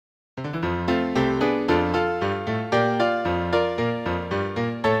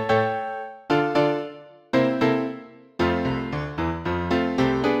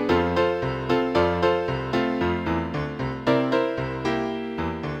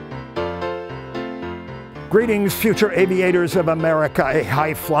Greetings, future aviators of America. A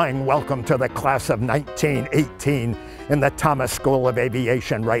high-flying welcome to the class of 1918 in the Thomas School of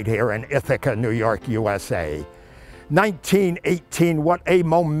Aviation right here in Ithaca, New York, USA. 1918, what a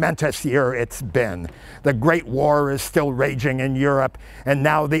momentous year it's been. The Great War is still raging in Europe, and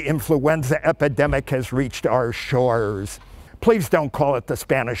now the influenza epidemic has reached our shores. Please don't call it the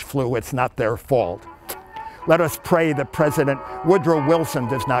Spanish flu, it's not their fault. Let us pray that President Woodrow Wilson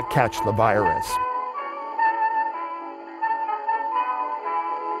does not catch the virus.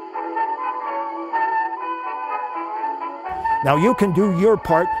 Now you can do your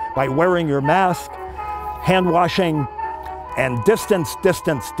part by wearing your mask, hand washing, and distance,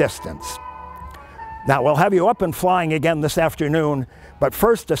 distance, distance. Now we'll have you up and flying again this afternoon, but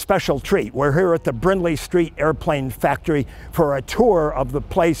first a special treat. We're here at the Brindley Street Airplane Factory for a tour of the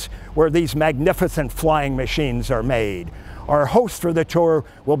place where these magnificent flying machines are made. Our host for the tour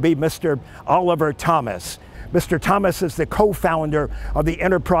will be Mr. Oliver Thomas. Mr. Thomas is the co-founder of the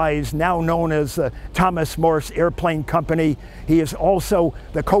enterprise now known as the Thomas Morse Airplane Company. He is also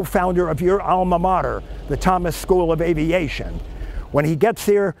the co-founder of your alma mater, the Thomas School of Aviation. When he gets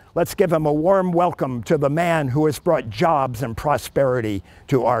here, let's give him a warm welcome to the man who has brought jobs and prosperity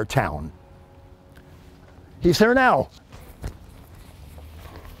to our town. He's here now.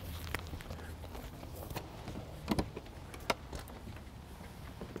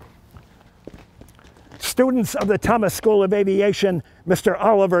 Students of the Thomas School of Aviation, Mr.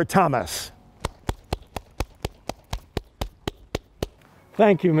 Oliver Thomas.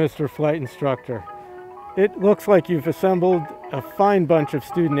 Thank you, Mr. Flight Instructor. It looks like you've assembled a fine bunch of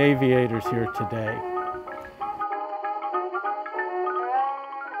student aviators here today.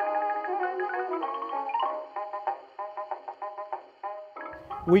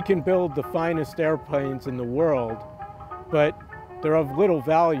 We can build the finest airplanes in the world, but they're of little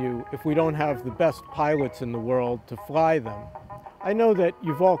value if we don't have the best pilots in the world to fly them. I know that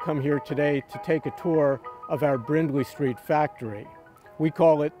you've all come here today to take a tour of our Brindley Street factory. We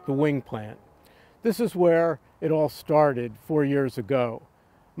call it the wing plant. This is where it all started 4 years ago.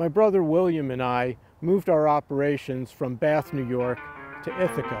 My brother William and I moved our operations from Bath, New York to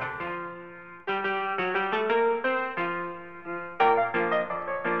Ithaca.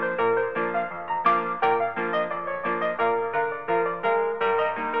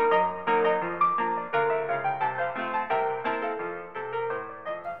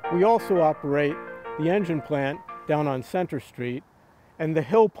 We also operate the engine plant down on Center Street and the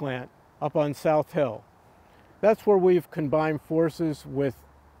Hill plant up on South Hill. That's where we've combined forces with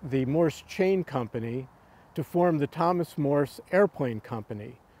the Morse Chain Company to form the Thomas Morse Airplane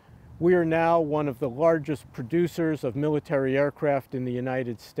Company. We are now one of the largest producers of military aircraft in the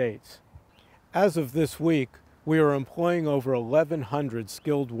United States. As of this week, we are employing over 1,100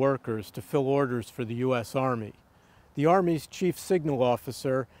 skilled workers to fill orders for the U.S. Army. The Army's Chief Signal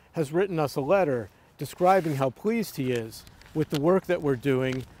Officer has written us a letter describing how pleased he is with the work that we're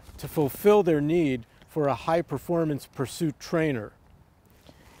doing to fulfill their need for a high-performance pursuit trainer.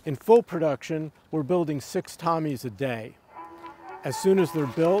 In full production, we're building 6 Tommies a day. As soon as they're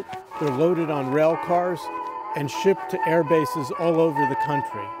built, they're loaded on rail cars and shipped to air bases all over the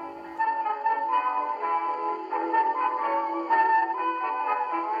country.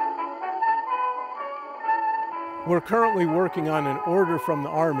 We're currently working on an order from the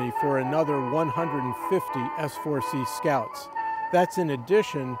Army for another 150 S4C Scouts. That's in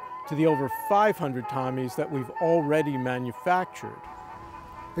addition to the over 500 Tommies that we've already manufactured.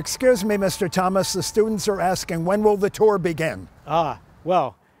 Excuse me, Mr. Thomas, the students are asking, when will the tour begin?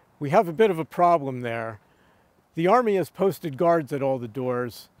 Well, we have a bit of a problem there. The Army has posted guards at all the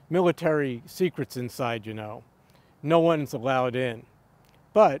doors, military secrets inside, you know. No one's allowed in.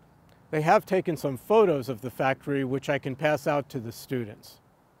 But they have taken some photos of the factory which I can pass out to the students.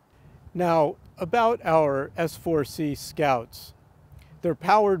 Now, about our S4C Scouts. They're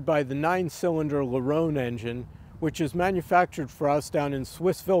powered by the 9-cylinder Lerone engine, which is manufactured for us down in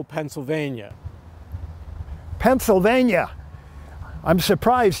Swissville, Pennsylvania. Pennsylvania? I'm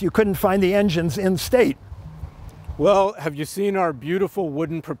surprised you couldn't find the engines in state. Well, have you seen our beautiful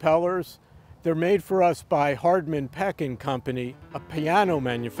wooden propellers? They're made for us by Hardman Peck & Company, a piano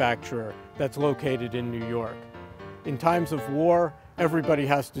manufacturer that's located in New York. In times of war, everybody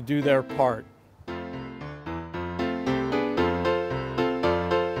has to do their part.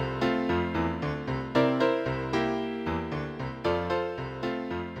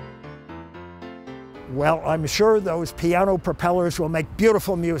 Well, I'm sure those piano propellers will make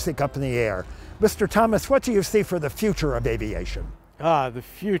beautiful music up in the air. Mr. Thomas, what do you see for the future of aviation? The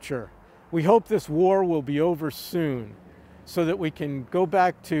future. We hope this war will be over soon. so that we can go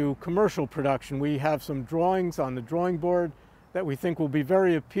back to commercial production. We have some drawings on the drawing board that we think will be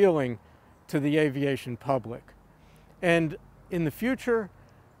very appealing to the aviation public. And in the future,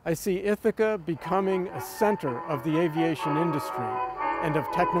 I see Ithaca becoming a center of the aviation industry and of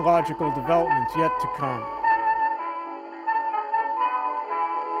technological developments yet to come.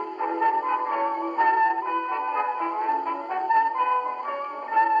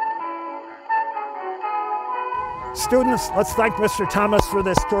 Students, let's thank Mr. Thomas for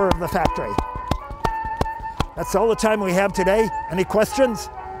this tour of the factory. That's all the time we have today. Any questions?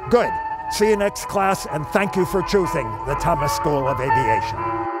 Good. See you next class, and thank you for choosing the Thomas School of Aviation.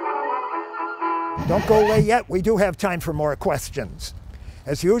 Don't go away yet. We do have time for more questions.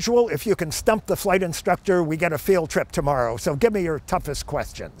 As usual, if you can stump the flight instructor, we get a field trip tomorrow. So give me your toughest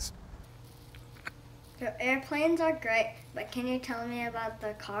questions. The airplanes are great, but can you tell me about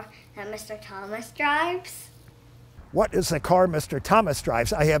the car that Mr. Thomas drives? What is the car Mr. Thomas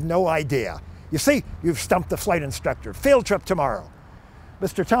drives? I have no idea. You see, you've stumped the flight instructor. Field trip tomorrow.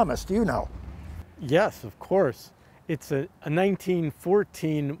 Mr. Thomas, do you know? Yes, of course. It's a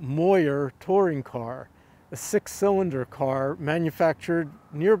 1914 Moyer touring car, a 6-cylinder car manufactured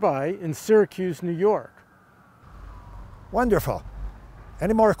nearby in Syracuse, New York. Wonderful.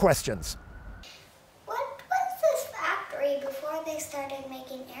 Any more questions? What was this factory before they started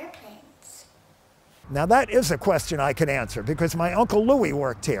making airplanes? Now that is a question I can answer because my Uncle Louis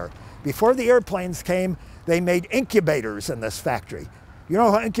worked here. Before the airplanes came, they made incubators in this factory. You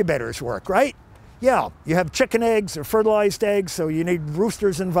know how incubators work, right? Yeah, you have chicken eggs or fertilized eggs, so you need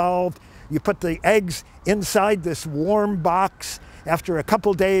roosters involved. You put the eggs inside this warm box. After a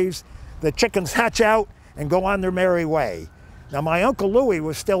couple days, the chickens hatch out and go on their merry way. Now my Uncle Louis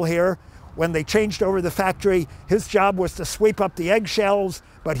was still here when they changed over the factory. His job was to sweep up the eggshells,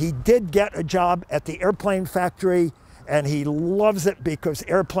 but he did get a job at the Airplane Factory, and he loves it because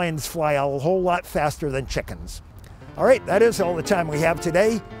airplanes fly a whole lot faster than chickens. All right, that is all the time we have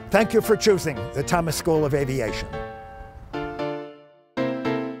today. Thank you for choosing the Thomas School of Aviation.